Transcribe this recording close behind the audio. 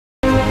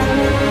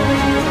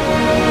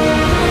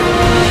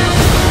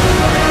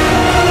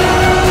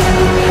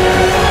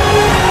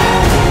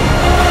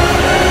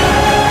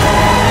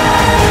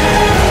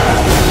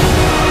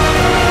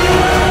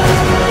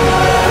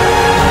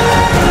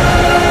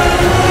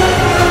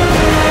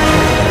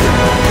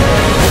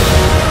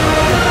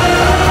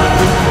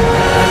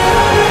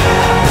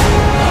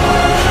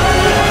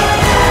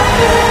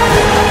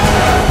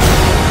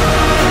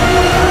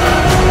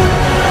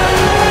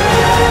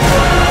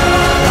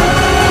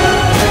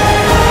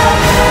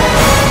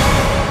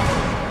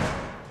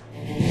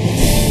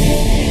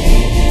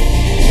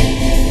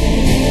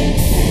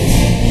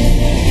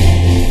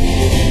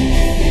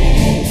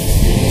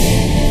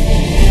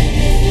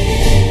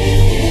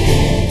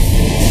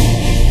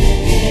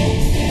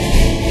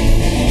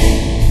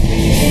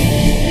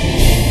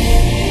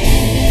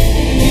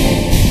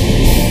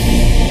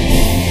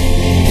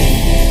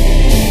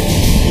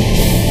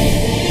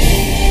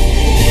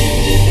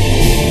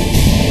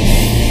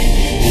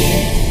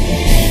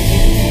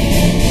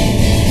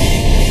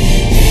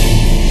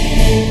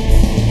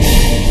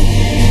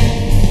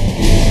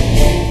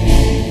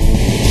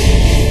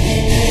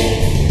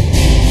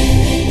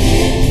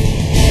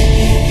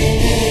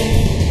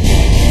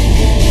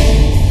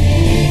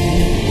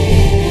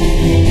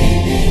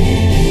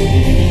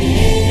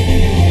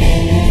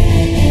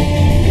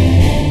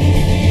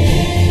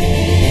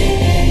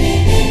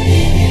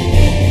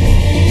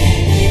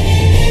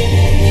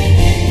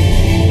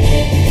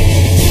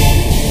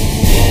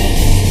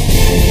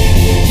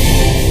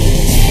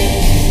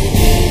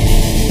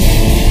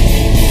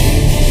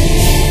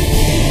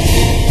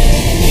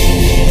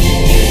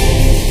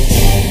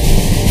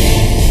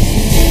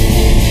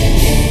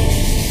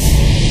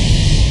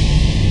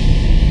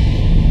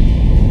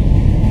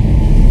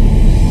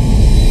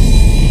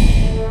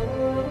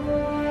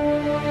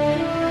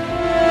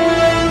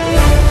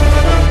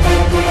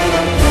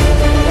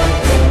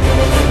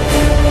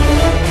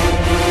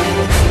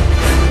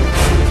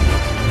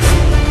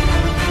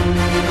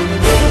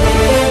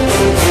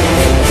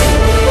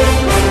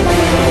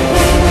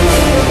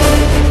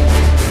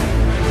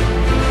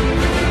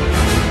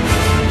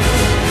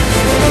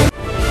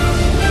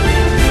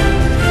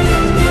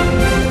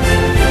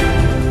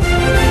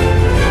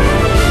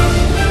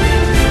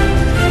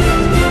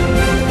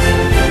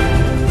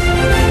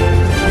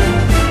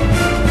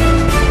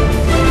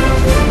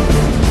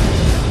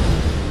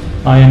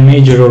I am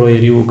Major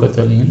Oleiru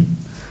Cătălin,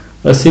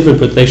 a Civil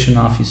Protection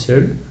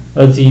Officer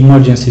at the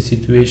Emergency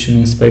Situation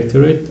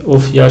Inspectorate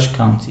of Iași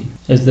County.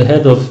 As the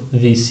head of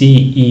the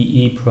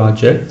CEE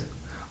project,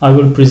 I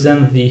will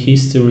present the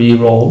history,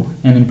 role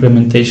and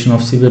implementation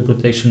of civil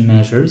protection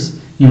measures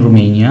in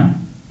Romania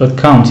at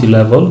county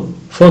level,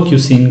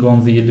 focusing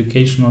on the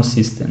educational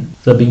system.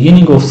 The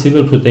beginning of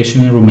civil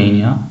protection in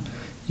Romania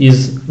is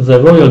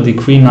the Royal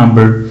Decree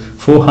number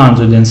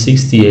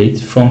 468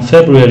 from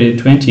February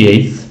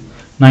 28,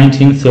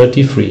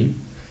 1933,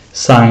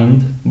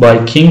 signed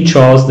by King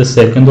Charles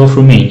II of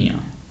Romania,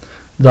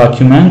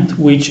 document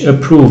which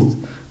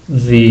approved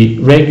the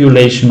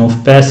regulation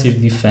of passive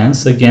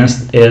defense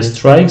against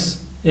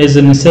airstrikes as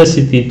a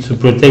necessity to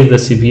protect the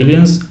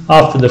civilians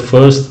after the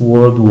First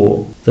World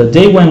War. The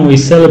day when we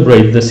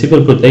celebrate the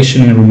civil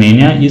protection in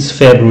Romania is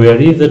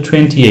February the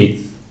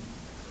 28th.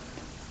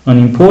 An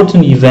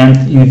important event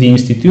in the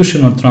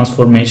institutional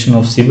transformation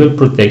of civil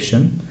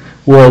protection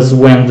was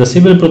when the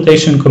Civil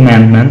Protection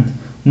Commandment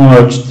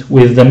merged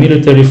with the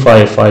military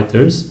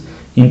firefighters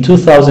in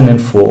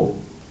 2004.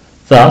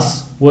 Thus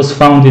was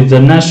founded the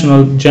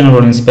National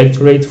General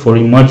Inspectorate for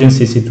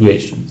Emergency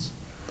Situations.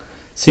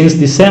 Since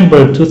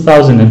December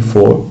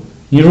 2004,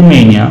 in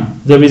Romania,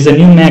 there is a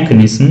new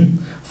mechanism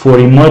for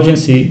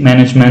emergency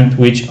management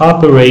which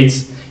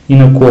operates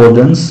in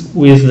accordance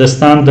with the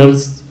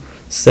standards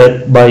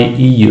set by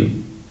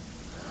EU.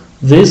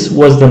 This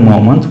was the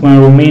moment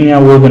when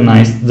Romania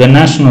organized the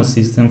national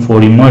system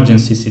for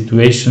emergency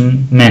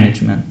situation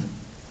management.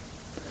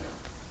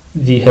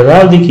 The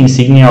heraldic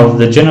insignia of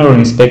the General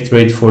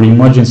Inspectorate for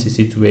Emergency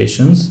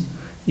Situations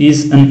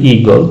is an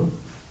eagle,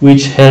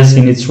 which has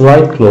in its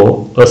right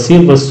claw a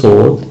silver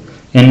sword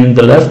and in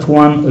the left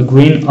one a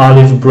green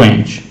olive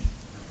branch.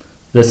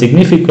 The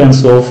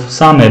significance of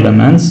some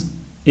elements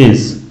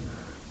is: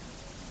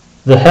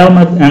 the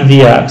helmet and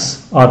the axe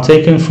are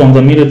taken from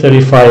the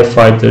military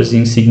firefighters'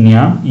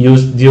 insignia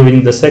used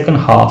during the second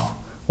half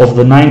of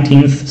the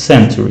 19th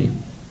century.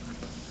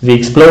 The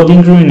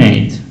exploding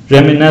grenade,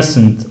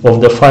 reminiscent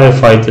of the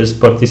firefighters'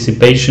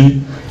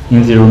 participation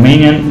in the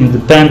Romanian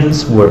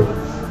independence war.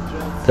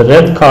 The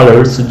red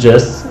color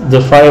suggests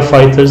the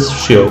firefighters'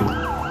 shield.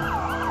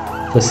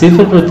 The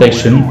civil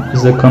protection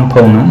is a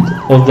component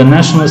of the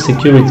national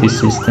security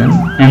system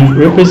and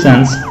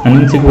represents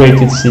an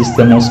integrated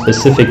system of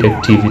specific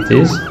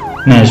activities,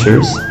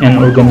 measures, and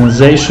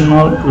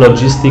organizational,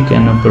 logistic,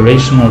 and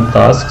operational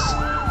tasks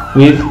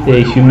with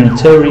a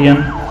humanitarian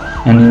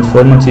and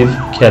informative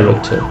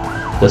character.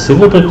 The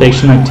civil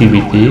protection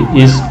activity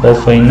is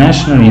of a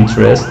national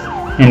interest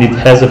and it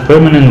has a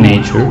permanent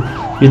nature.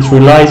 It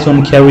relies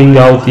on carrying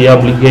out the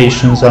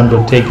obligations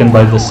undertaken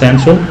by the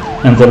central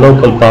and the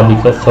local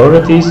public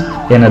authorities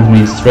and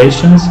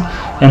administrations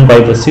and by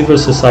the civil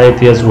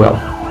society as well.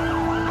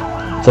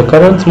 The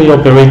currently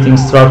operating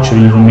structure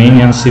in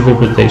Romanian civil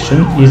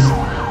protection is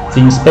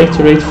the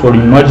Inspectorate for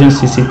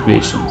Emergency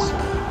Situations.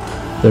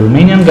 The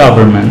Romanian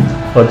government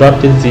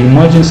adopted the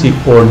Emergency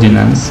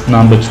Ordinance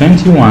number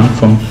 21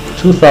 from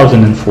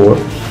 2004,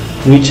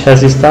 which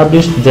has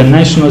established the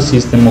national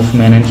system of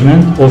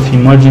management of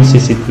emergency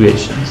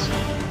situations.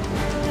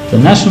 The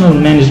National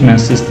Management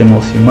System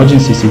of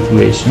Emergency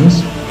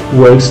Situations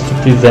works to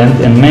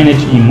prevent and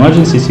manage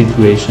emergency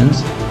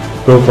situations,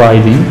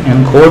 providing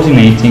and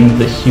coordinating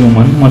the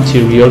human,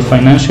 material,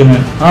 financial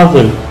and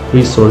other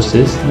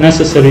resources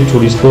necessary to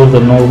restore the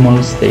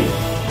normal state.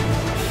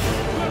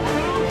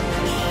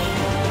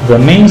 The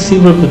main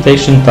civil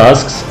protection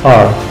tasks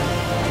are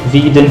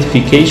the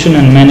identification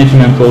and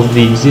management of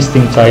the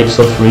existing types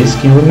of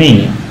risk in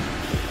Romania,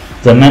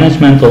 the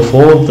management of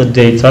all the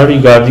data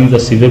regarding the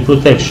civil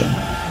protection,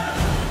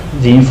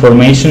 the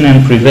information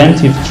and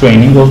preventive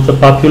training of the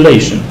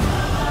population,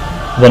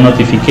 the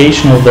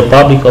notification of the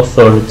public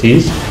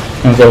authorities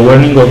and the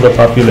warning of the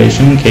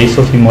population in case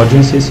of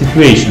emergency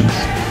situations,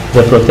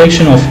 the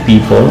protection of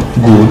people,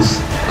 goods,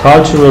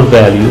 cultural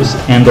values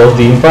and of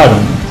the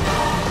environment,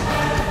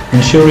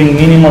 ensuring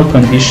minimal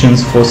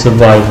conditions for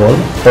survival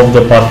of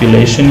the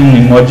population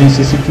in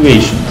emergency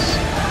situations,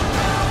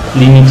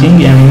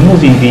 limiting and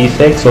removing the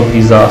effects of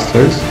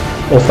disasters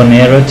of an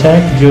air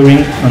attack during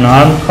an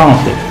armed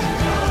conflict,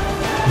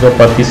 the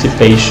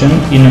participation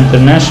in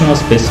international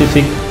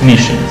specific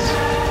missions.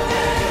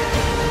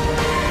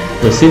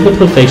 The civil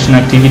protection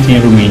activity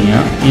in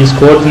Romania is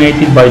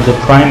coordinated by the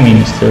Prime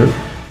Minister,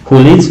 who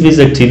leads this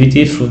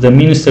activity through the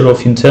Minister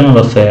of Internal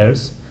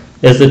Affairs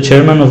as the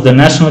chairman of the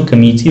National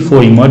Committee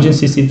for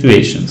Emergency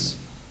Situations.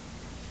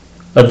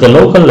 At the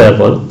local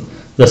level,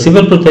 the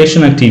civil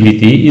protection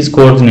activity is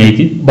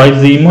coordinated by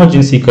the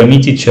Emergency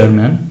Committee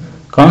chairman,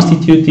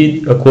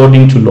 constituted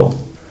according to law.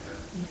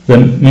 The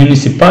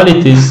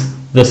municipalities,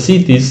 the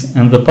cities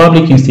and the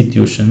public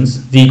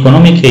institutions, the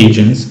economic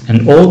agents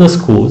and all the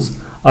schools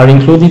are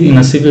included in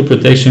a civil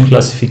protection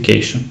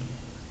classification.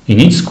 In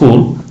each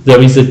school,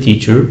 there is a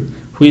teacher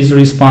who is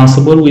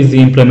responsible with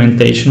the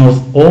implementation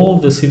of all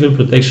the civil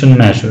protection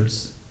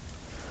measures.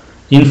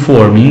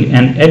 Informing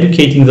and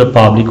educating the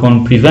public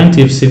on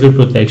preventive civil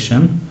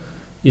protection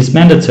is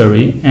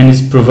mandatory and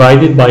is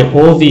provided by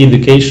all the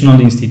educational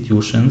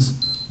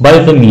institutions, by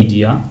the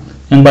media,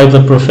 and by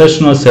the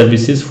professional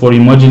services for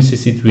emergency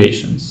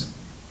situations.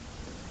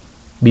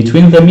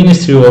 Between the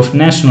Ministry of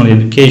National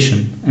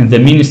Education and the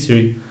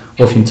Ministry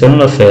of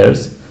Internal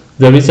Affairs,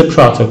 there is a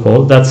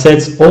protocol that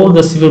sets all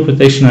the civil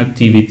protection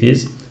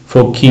activities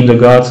for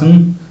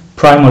kindergarten,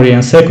 primary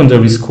and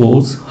secondary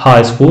schools,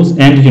 high schools,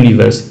 and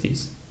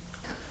universities.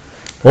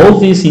 All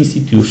these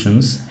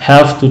institutions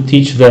have to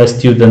teach their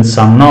students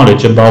some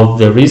knowledge about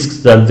the risks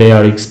that they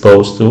are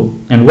exposed to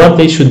and what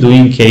they should do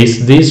in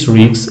case these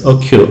risks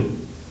occur.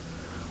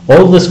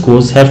 All the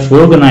schools have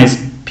to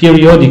organize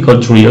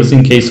periodical drills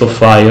in case of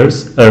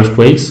fires,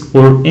 earthquakes,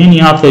 or any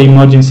other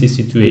emergency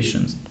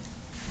situations.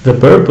 The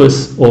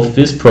purpose of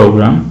this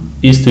program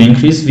is to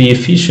increase the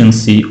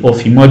efficiency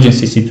of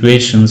emergency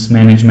situations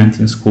management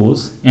in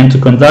schools and to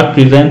conduct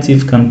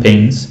preventive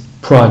campaigns,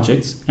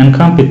 projects, and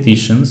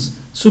competitions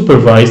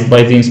supervised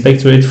by the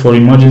Inspectorate for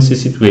Emergency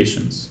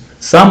Situations.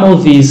 Some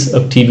of these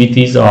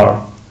activities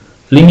are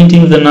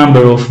limiting the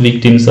number of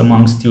victims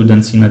among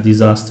students in a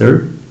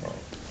disaster,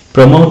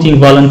 promoting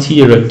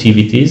volunteer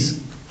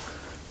activities,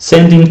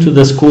 sending to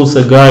the schools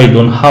a guide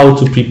on how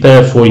to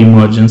prepare for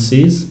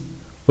emergencies,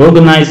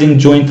 organizing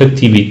joint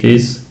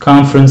activities,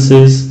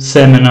 conferences,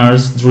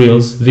 seminars,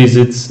 drills,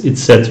 visits,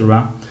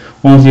 etc.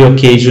 on the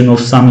occasion of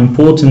some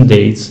important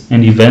dates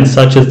and events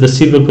such as the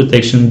Civil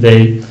Protection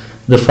Day,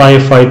 the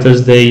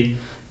Firefighters Day,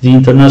 the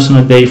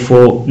International Day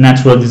for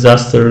Natural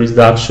Disaster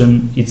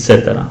Reduction,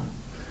 etc.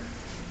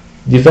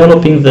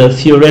 Developing the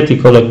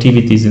theoretical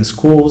activities in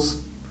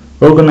schools,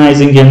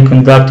 organizing and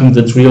conducting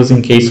the drills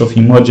in case of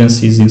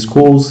emergencies in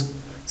schools,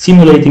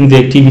 simulating the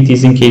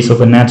activities in case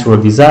of a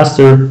natural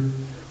disaster,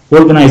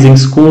 organizing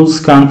schools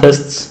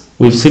contests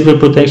with civil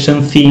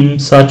protection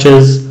themes such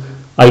as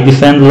I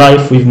Defend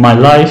Life with My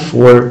Life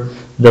or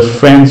the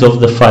Friends of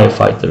the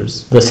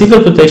Firefighters. The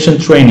civil protection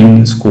training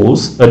in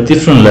schools at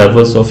different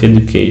levels of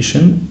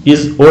education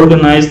is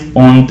organized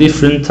on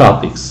different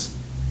topics.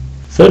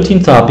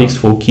 13 topics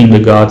for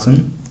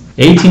kindergarten,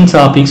 18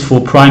 topics for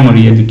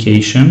primary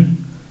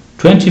education,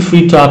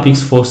 23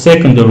 topics for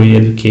secondary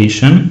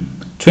education,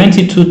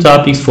 22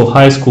 topics for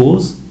high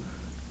schools,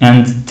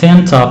 and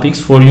 10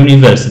 topics for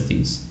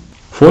universities.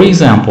 For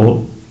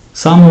example,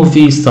 some of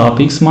these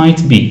topics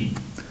might be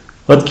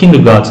at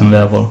kindergarten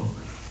level,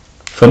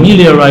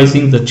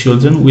 familiarizing the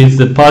children with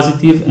the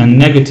positive and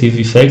negative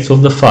effects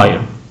of the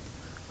fire.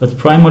 At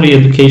primary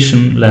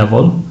education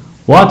level,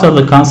 what are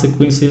the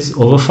consequences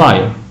of a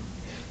fire?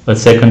 At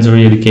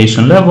secondary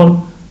education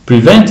level,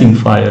 preventing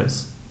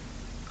fires.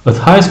 At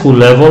high school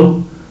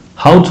level,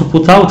 how to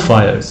put out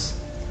fires.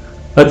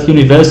 At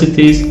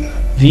universities,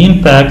 the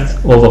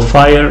impact of a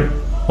fire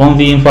on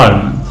the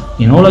environment.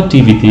 In all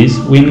activities,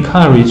 we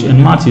encourage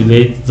and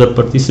motivate the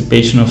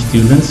participation of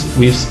students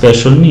with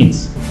special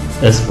needs.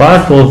 As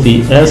part of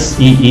the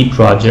SEE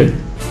project,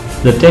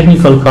 the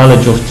Technical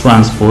College of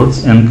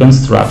Transports and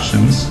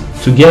Constructions,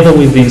 together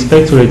with the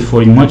Inspectorate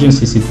for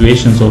Emergency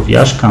Situations of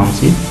Iași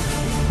County,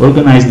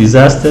 organized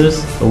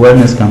disasters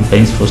awareness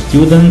campaigns for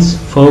students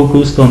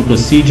focused on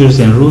procedures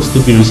and rules to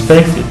be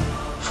respected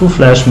through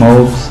flash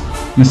mobs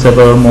in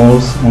several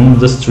malls, on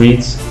the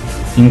streets,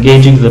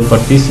 engaging the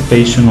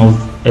participation of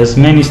as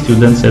many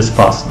students as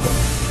possible.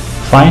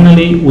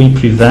 Finally, we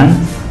prevent,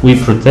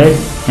 we protect,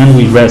 and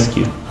we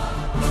rescue.